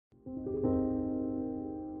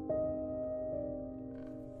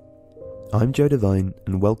I'm Joe Devine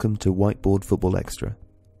and welcome to Whiteboard Football Extra.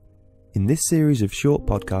 In this series of short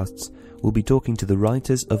podcasts, we'll be talking to the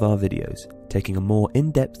writers of our videos, taking a more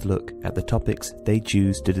in-depth look at the topics they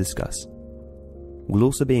choose to discuss. We'll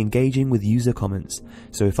also be engaging with user comments,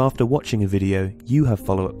 so if after watching a video you have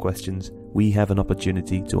follow-up questions, we have an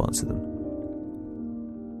opportunity to answer them.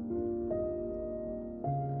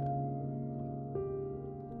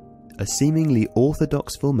 A seemingly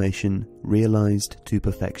orthodox formation realised to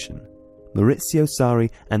perfection. Maurizio Sarri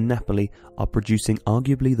and Napoli are producing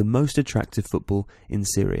arguably the most attractive football in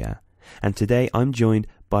Serie A. And today I'm joined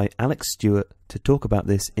by Alex Stewart to talk about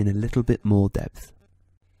this in a little bit more depth.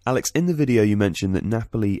 Alex, in the video you mentioned that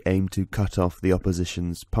Napoli aim to cut off the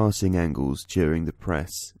opposition's passing angles during the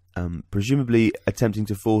press. Presumably attempting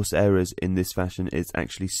to force errors in this fashion is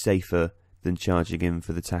actually safer than charging in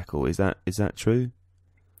for the tackle. Is that true?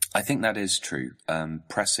 I think that is true.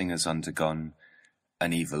 Pressing has undergone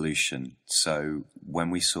an evolution. So when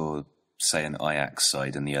we saw, say, an Ajax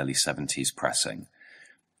side in the early 70s pressing,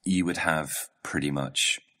 you would have pretty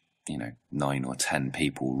much, 9 or 10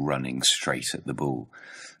 people running straight at the ball.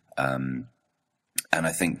 And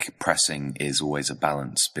I think pressing is always a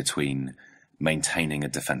balance between maintaining a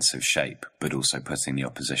defensive shape, but also putting the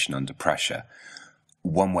opposition under pressure.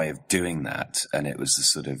 One way of doing that, and it was the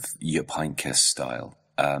sort of Jupp Heynckes style,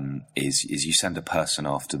 is you send a person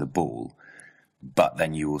after the ball, but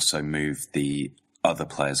then you also move the other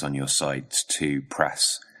players on your side to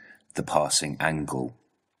press the passing angle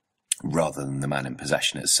rather than the man in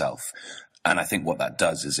possession itself. And I think what that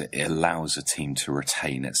does is it allows a team to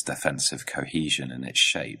retain its defensive cohesion and its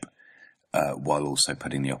shape, while also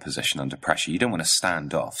putting the opposition under pressure. You don't want to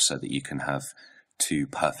stand off so that you can have two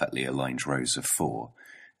perfectly aligned rows of 4.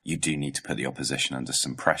 You do need to put the opposition under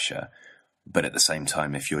some pressure. But at the same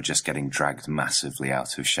time, if you're just getting dragged massively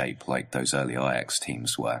out of shape like those early Ajax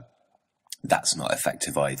teams were, that's not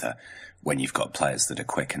effective either when you've got players that are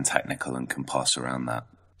quick and technical and can pass around that.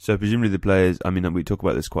 So presumably the players, we talk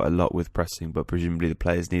about this quite a lot with pressing, but presumably the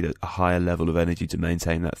players need a higher level of energy to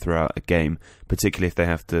maintain that throughout a game, particularly if they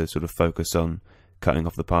have to sort of focus on cutting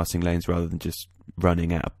off the passing lanes rather than just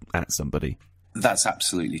running at somebody. That's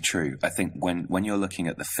absolutely true. I think when you're looking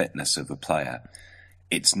at the fitness of a player,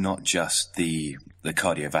 it's not just the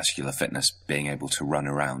cardiovascular fitness, being able to run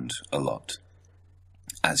around a lot,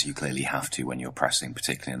 as you clearly have to when you're pressing,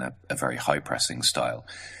 particularly in a very high pressing style.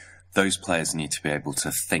 Those players need to be able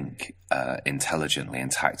to think intelligently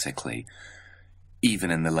and tactically,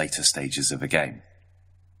 even in the later stages of a game.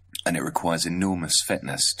 And it requires enormous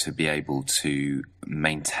fitness to be able to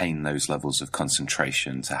maintain those levels of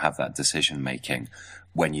concentration, to have that decision making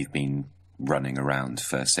when you've been running around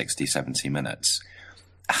for 60, 70 minutes.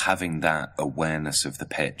 Having that awareness of the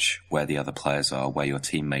pitch, where the other players are, where your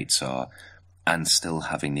teammates are, and still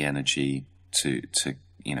having the energy to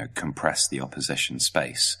compress the opposition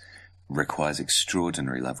space requires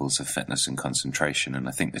extraordinary levels of fitness and concentration, and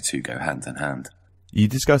I think the two go hand in hand. You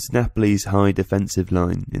discussed Napoli's high defensive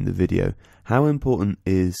line in the video. How important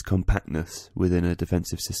is compactness within a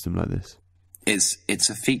defensive system like this? It's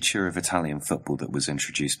a feature of Italian football that was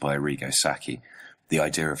introduced by Arrigo Sacchi. The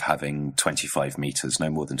idea of having 25 metres, no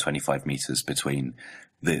more than 25 metres between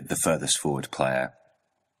the furthest forward player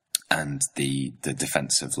and the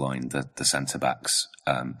defensive line, the centre-backs,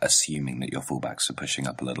 assuming that your full-backs are pushing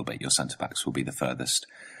up a little bit, your centre-backs will be the furthest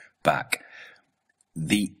back.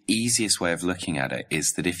 The easiest way of looking at it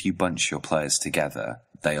is that if you bunch your players together,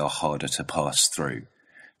 they are harder to pass through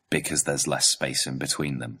because there's less space in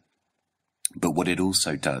between them. But what it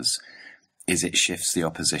also does is it shifts the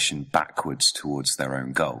opposition backwards towards their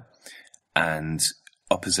own goal. And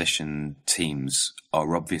opposition teams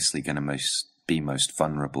are obviously going to be most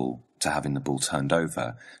vulnerable to having the ball turned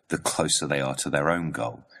over the closer they are to their own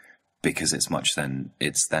goal, because it's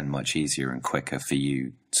then much easier and quicker for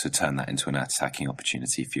you to turn that into an attacking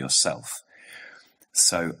opportunity for yourself.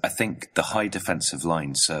 So I think the high defensive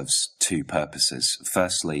line serves two purposes.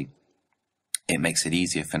 Firstly, it makes it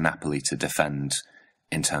easier for Napoli to defend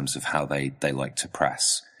in terms of how they like to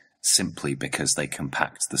press, simply because they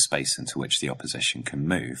compact the space into which the opposition can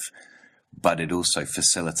move. But it also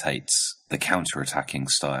facilitates the counter-attacking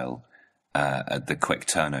style, the quick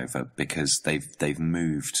turnover, because they've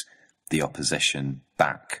moved the opposition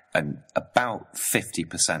back. And about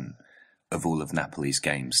 50% of all of Napoli's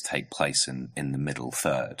games take place in the middle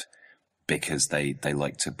third, because they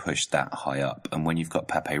like to push that high up. And when you've got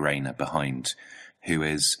Pepe Reina behind, who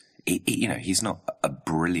is, he's not a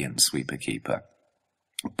brilliant sweeper keeper,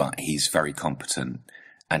 but he's very competent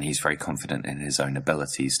and he's very confident in his own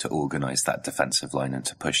abilities to organise that defensive line and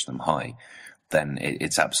to push them high. then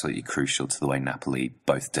it's absolutely crucial to the way Napoli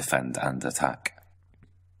both defend and attack.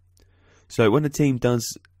 So when a team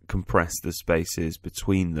does compress the spaces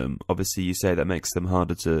between them, obviously you say that makes them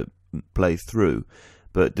harder to play through,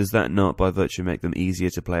 but does that not by virtue make them easier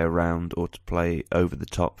to play around or to play over the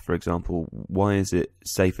top, for example? Why is it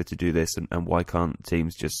safer to do this, and why can't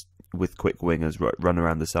teams just, with quick wingers, run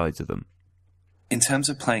around the sides of them? In terms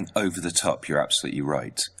of playing over the top, you're absolutely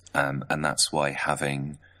right. And that's why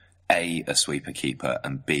having A, a sweeper keeper,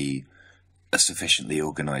 and B, a sufficiently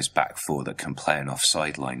organised back four that can play an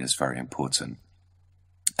offside line is very important.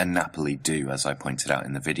 And Napoli do, as I pointed out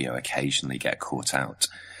in the video, occasionally get caught out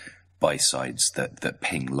by sides that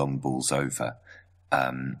ping long balls over.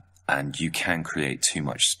 And you can create too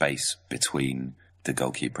much space between the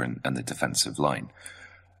goalkeeper and the defensive line.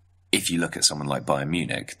 If you look at someone like Bayern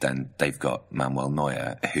Munich, then they've got Manuel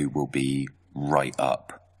Neuer, who will be right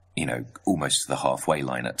up, almost to the halfway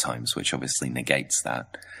line at times, which obviously negates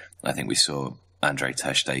that. I think we saw Andre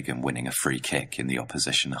Ter Stegen winning a free kick in the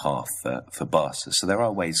opposition half for Barca. So there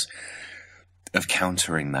are ways of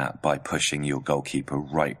countering that by pushing your goalkeeper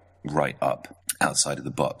right up outside of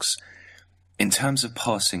the box. In terms of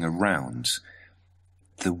passing around,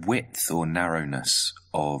 the width or narrowness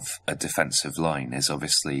of a defensive line is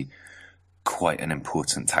obviously quite an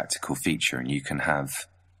important tactical feature, and you can have,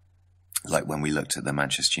 like when we looked at the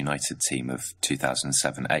Manchester United team of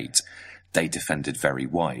 2007-8, they defended very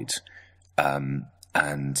wide.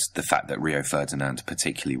 And the fact that Rio Ferdinand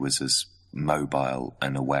particularly was as mobile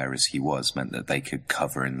and aware as he was meant that they could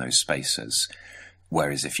cover in those spaces.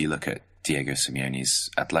 Whereas if you look at Diego Simeone's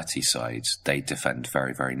Atleti side, they defend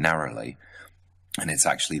very, very narrowly. And it's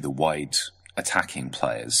actually the wide attacking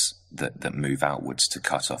players that move outwards to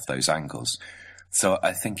cut off those angles. So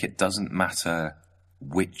I think it doesn't matter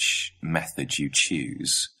which method you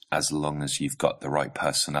choose, as long as you've got the right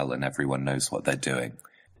personnel and everyone knows what they're doing.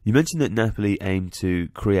 You mentioned that Napoli aim to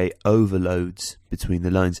create overloads between the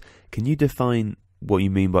lines. Can you define what you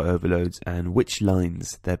mean by overloads and which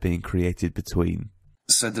lines they're being created between?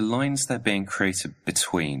 So the lines they're being created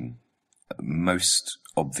between most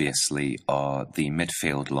obviously are the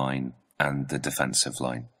midfield line and the defensive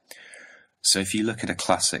line. So if you look at a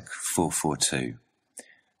classic 4-4-2,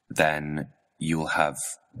 then you'll have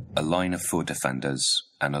a line of 4 defenders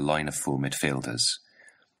and a line of 4 midfielders.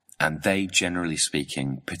 And they, generally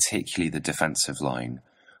speaking, particularly the defensive line,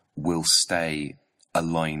 will stay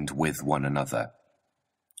aligned with one another.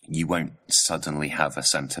 You won't suddenly have a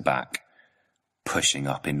centre-back pushing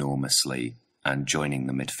up enormously and joining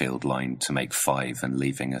the midfield line to make 5 and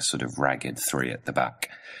leaving a sort of ragged 3 at the back.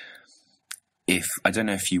 I don't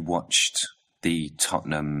know if you watched the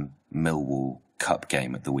Tottenham-Millwall Cup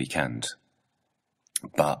game at the weekend,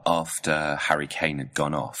 but after Harry Kane had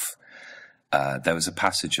gone off, there was a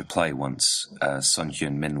passage of play once Son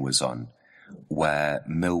Heung-min was on, where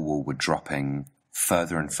Millwall were dropping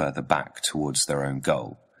further and further back towards their own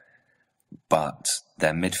goal, but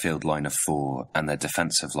their midfield line of 4 and their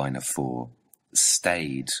defensive line of 4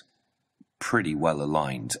 stayed pretty well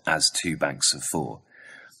aligned as 2 banks of 4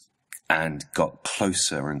 and got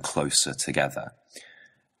closer and closer together.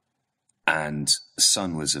 And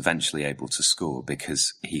Son was eventually able to score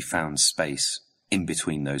because he found space in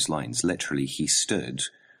between those lines. Literally, he stood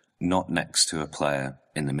not next to a player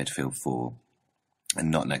in the midfield 4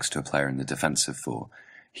 and not next to a player in the defensive 4.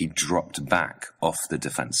 He dropped back off the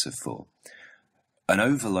defensive 4. An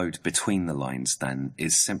overload between the lines, then,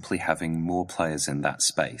 is simply having more players in that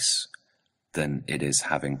space than it is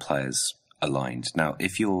having players aligned. Now,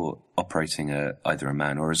 if you're operating either a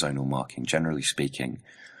man or a zonal marking, generally speaking,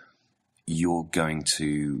 you're going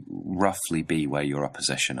to roughly be where your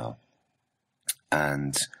opposition are.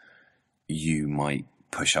 And you might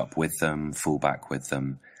push up with them, fall back with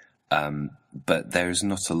them, but there's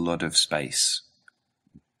not a lot of space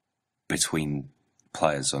between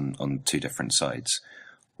players on 2 different sides.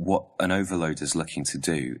 What an overload is looking to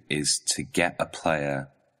do is to get a player,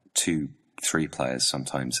 2, 3 players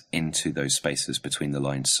sometimes, into those spaces between the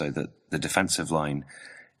lines so that the defensive line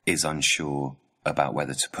is unsure about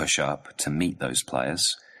whether to push up to meet those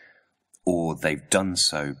players, or they've done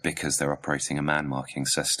so because they're operating a man-marking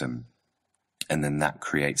system, and then that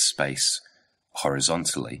creates space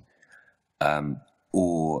horizontally.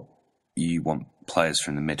 Or you want players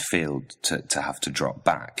from the midfield to have to drop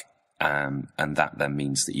back, and that then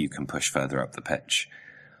means that you can push further up the pitch.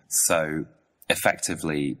 So,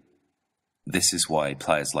 effectively, this is why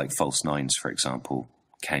players like false nines, for example,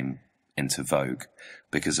 came into vogue,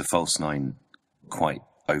 because a false nine quite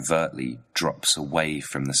overtly drops away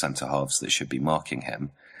from the centre-halves that should be marking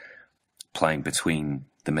him, playing between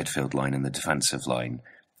the midfield line and the defensive line,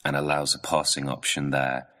 and allows a passing option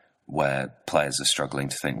there where players are struggling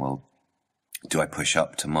to think, well, do I push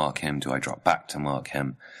up to mark him? Do I drop back to mark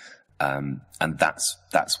him? And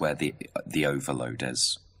that's where the overload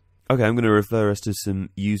is. Okay, I'm going to refer us to some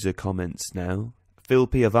user comments now. Phil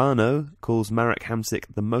Piovano calls Marek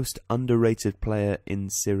Hamsik the most underrated player in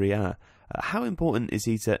Serie A. How important is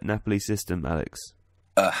he to Napoli's system, Alex?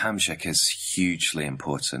 Hamsik is hugely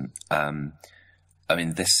important. I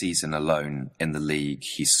mean, this season alone in the league,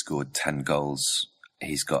 he's scored 10 goals.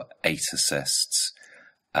 He's got 8 assists.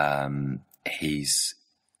 He's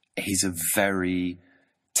a very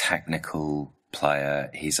technical player.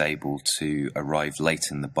 He's able to arrive late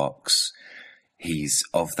in the box. He's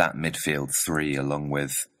of that midfield three, along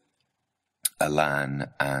with Alan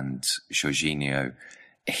and Jorginho.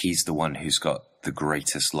 He's the one who's got the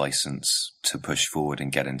greatest license to push forward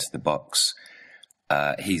and get into the box.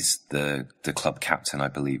 He's the club captain, I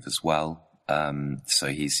believe, as well. So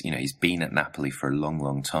he's been at Napoli for a long,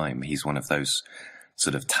 long time. He's one of those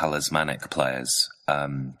sort of talismanic players. I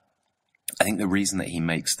think the reason that he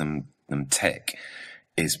makes them tick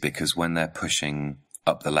is because when they're pushing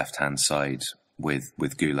up the left-hand side with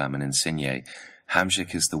Gulam and Insigne,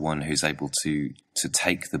 Hamsik is the one who's able to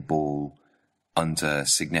take the ball under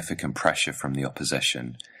significant pressure from the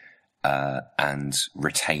opposition and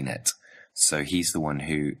retain it. So he's the one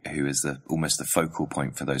who is almost the focal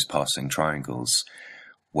point for those passing triangles,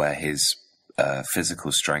 where his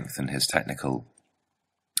physical strength and his technical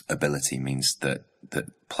ability means that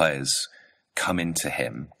players come into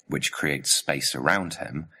him, which creates space around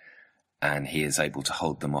him, and he is able to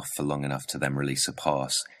hold them off for long enough to then release a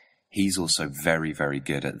pass. He's also very, very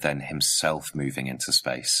good at then himself moving into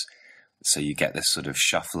space. So you get this sort of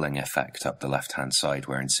shuffling effect up the left-hand side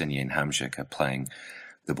where Insigne and Hamsik are playing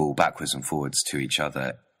the ball backwards and forwards to each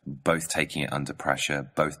other, both taking it under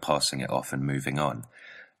pressure, both passing it off and moving on.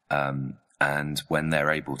 And when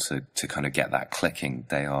they're able to kind of get that clicking,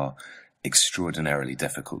 they are extraordinarily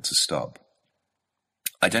difficult to stop.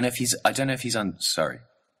 I don't know if he's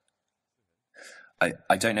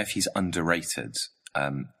underrated,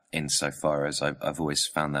 insofar as I've always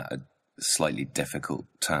found that a slightly difficult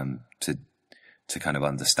term to kind of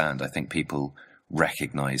understand. I think people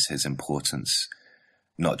recognise his importance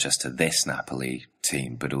not just to this Napoli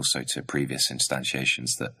team, but also to previous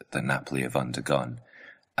instantiations that Napoli have undergone.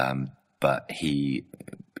 But he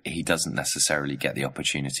doesn't necessarily get the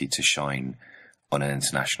opportunity to shine on an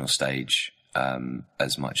international stage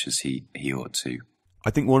as much as he ought to. I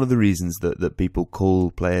think one of the reasons that people call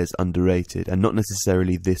players underrated, and not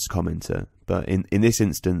necessarily this commenter, but in this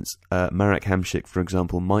instance, Marek Hamsik, for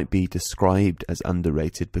example, might be described as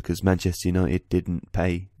underrated because Manchester United didn't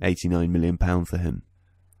pay £89 million for him.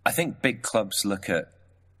 I think big clubs look at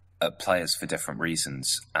players for different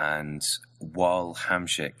reasons, and while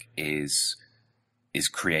Hamsik is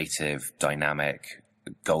creative, dynamic,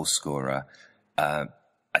 goal scorer, I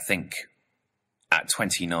think at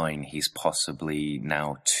 29, he's possibly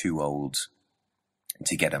now too old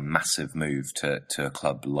to get a massive move to a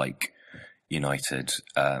club like United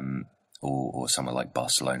or somewhere like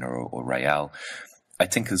Barcelona or Real. I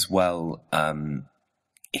think as well,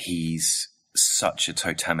 he's such a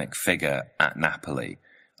totemic figure at Napoli.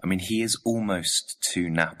 I mean, he is almost to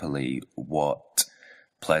Napoli what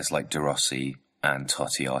players like De Rossi and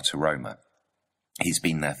Totti are to Roma. He's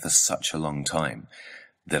been there for such a long time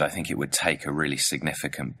that I think it would take a really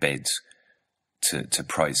significant bid to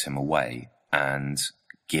prize him away. And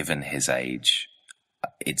given his age,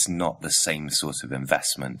 it's not the same sort of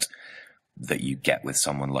investment that you get with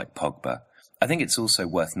someone like Pogba. I think it's also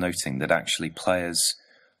worth noting that actually players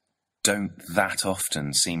don't that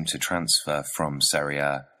often seem to transfer from Serie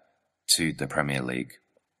A to the Premier League.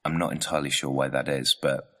 I'm not entirely sure why that is,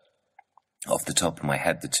 but off the top of my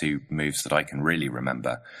head, the two moves that I can really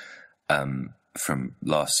remember from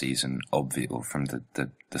last season, or from the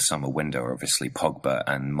summer window, are obviously Pogba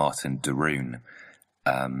and Martin de Roon,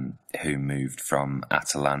 who moved from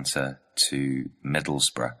Atalanta to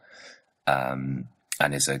Middlesbrough,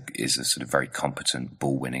 and is a sort of very competent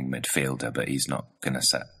ball-winning midfielder, but he's not going to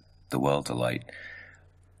set the world alight.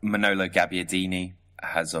 Manolo Gabbiadini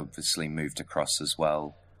has obviously moved across as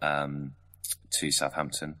well to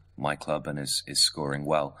Southampton, my club, and is scoring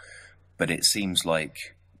well. But it seems like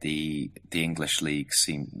the English league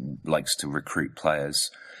likes to recruit players,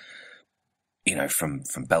 from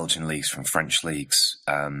Belgian leagues, from French leagues,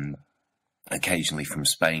 occasionally from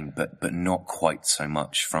Spain, but not quite so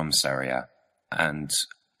much from Serie A. And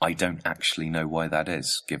I don't actually know why that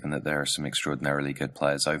is, given that there are some extraordinarily good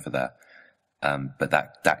players over there. But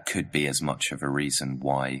that could be as much of a reason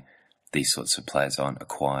why these sorts of players aren't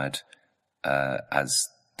acquired as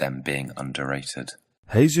them being underrated.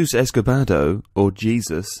 Jesus Escobedo, or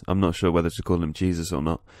Jesus, I'm not sure whether to call him Jesus or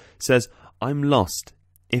not, says, I'm lost.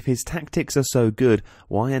 If his tactics are so good,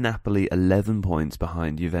 why are Napoli 11 points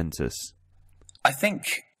behind Juventus? I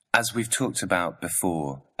think, as we've talked about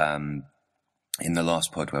before, in the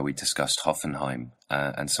last pod where we discussed Hoffenheim,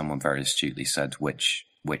 and someone very astutely said which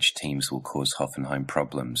teams will cause Hoffenheim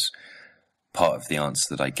problems, part of the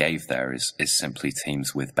answer that I gave there is simply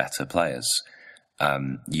teams with better players.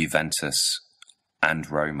 Juventus and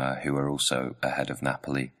Roma, who are also ahead of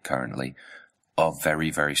Napoli currently, are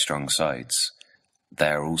very, very strong sides.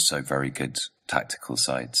 They're also very good tactical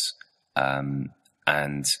sides.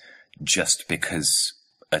 And just because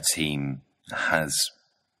a team has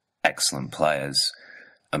excellent players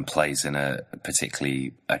and plays in a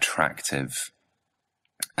particularly attractive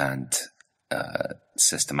and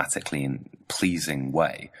systematically and pleasing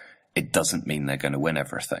way, it doesn't mean they're going to win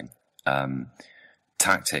everything.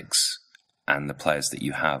 Tactics and the players that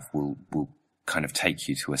you have will kind of take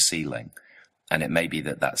you to a ceiling. And it may be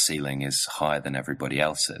that ceiling is higher than everybody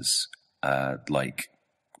else's, like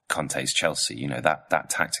Conte's Chelsea. You know, that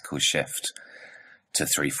tactical shift to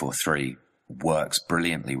 3-4-3 works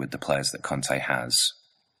brilliantly with the players that Conte has.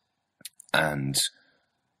 And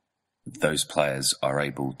those players are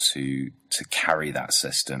able to carry that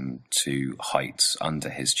system to heights under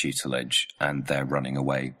his tutelage, and they're running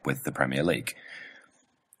away with the Premier League.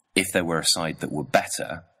 If there were a side that were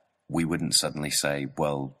better, we wouldn't suddenly say,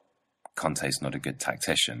 well, Conte's not a good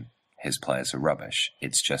tactician, his players are rubbish.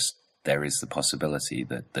 It's just there is the possibility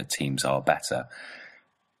that teams are better.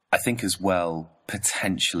 I think as well,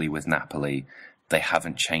 potentially with Napoli, they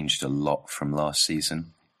haven't changed a lot from last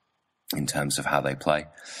season in terms of how they play.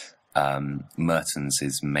 Mertens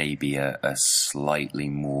is maybe a slightly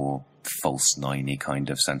more false niney kind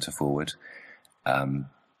of centre forward.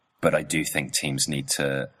 But I do think teams need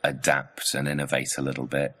to adapt and innovate a little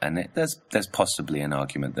bit. And there's possibly an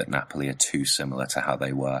argument that Napoli are too similar to how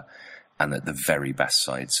they were, and that the very best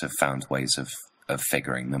sides have found ways of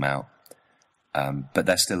figuring them out. But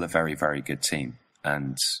they're still a very, very good team.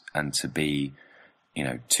 And to be,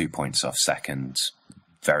 2 points off second,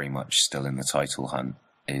 very much still in the title hunt,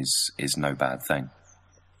 is no bad thing.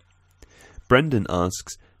 Brendan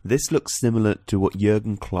asks, this looks similar to what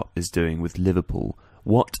Jurgen Klopp is doing with Liverpool.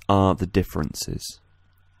 What are the differences?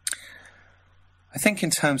 I think in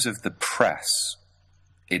terms of the press,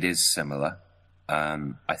 it is similar.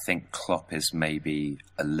 I think Klopp is maybe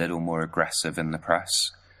a little more aggressive in the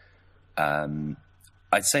press.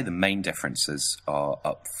 I'd say the main differences are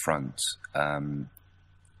up front.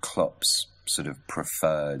 Klopp's sort of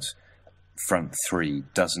preferred front three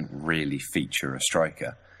doesn't really feature a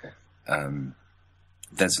striker.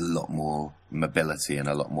 There's a lot more mobility and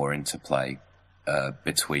a lot more interplay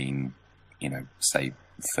between, say,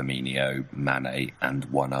 Firmino, Mane, and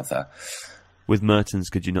one other. With Mertens,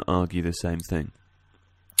 could you not argue the same thing?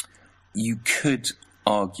 You could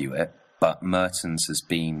argue it, but Mertens has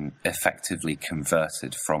been effectively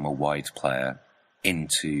converted from a wide player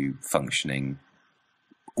into functioning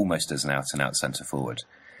almost as an out-and-out centre-forward.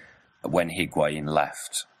 When Higuain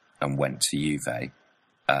left and went to Juve,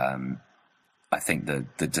 I think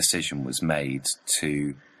the decision was made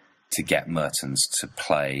to get Mertens to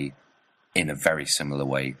play in a very similar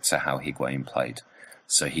way to how Higuain played.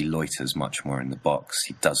 So he loiters much more in the box.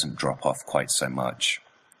 He doesn't drop off quite so much.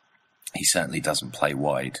 He certainly doesn't play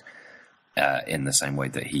wide in the same way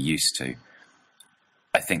that he used to.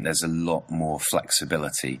 I think there's a lot more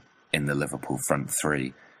flexibility in the Liverpool front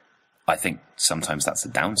three. I think sometimes that's a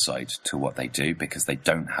downside to what they do because they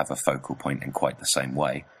don't have a focal point in quite the same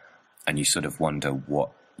way. And you sort of wonder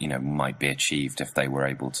what, might be achieved if they were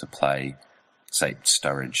able to play, say,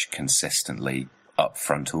 Sturridge consistently up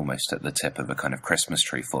front, almost at the tip of a kind of Christmas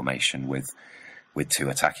tree formation with two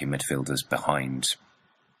attacking midfielders behind,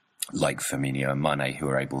 like Firmino and Mane, who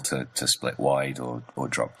are able to split wide or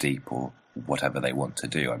drop deep or whatever they want to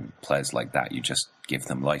do. I mean, players like that, you just give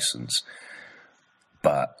them license.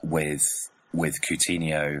 But with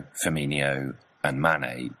Coutinho, Firmino and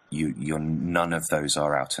Mane, you're none of those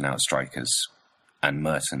are out-and-out strikers. And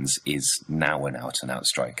Mertens is now an out-and-out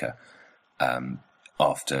striker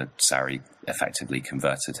after Sarri effectively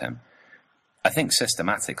converted him. I think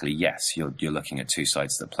systematically, yes, you're looking at two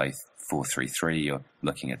sides that play 4-3-3. You're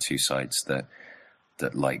looking at two sides that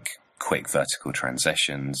like quick vertical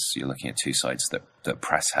transitions. You're looking at two sides that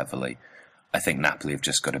press heavily. I think Napoli have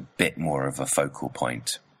just got a bit more of a focal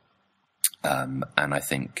point. And I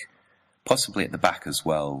think possibly at the back as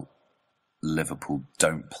well, Liverpool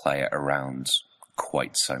don't play it around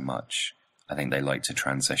quite so much. I think they like to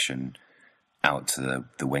transition out to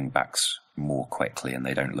the wing backs more quickly, and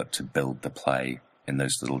they don't look to build the play in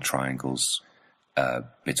those little triangles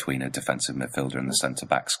between a defensive midfielder and the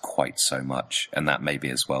centre-backs quite so much. And that may be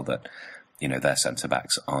as well that, their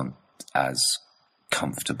centre-backs aren't as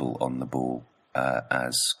comfortable on the ball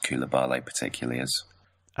as Koulibaly particularly is.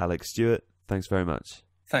 Alex Stewart, thanks very much.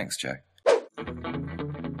 Thanks, Joe.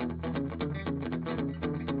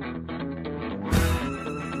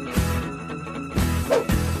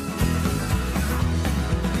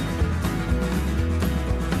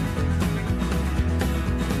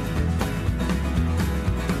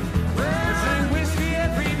 Whiskey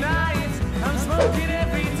every night, I'm smoking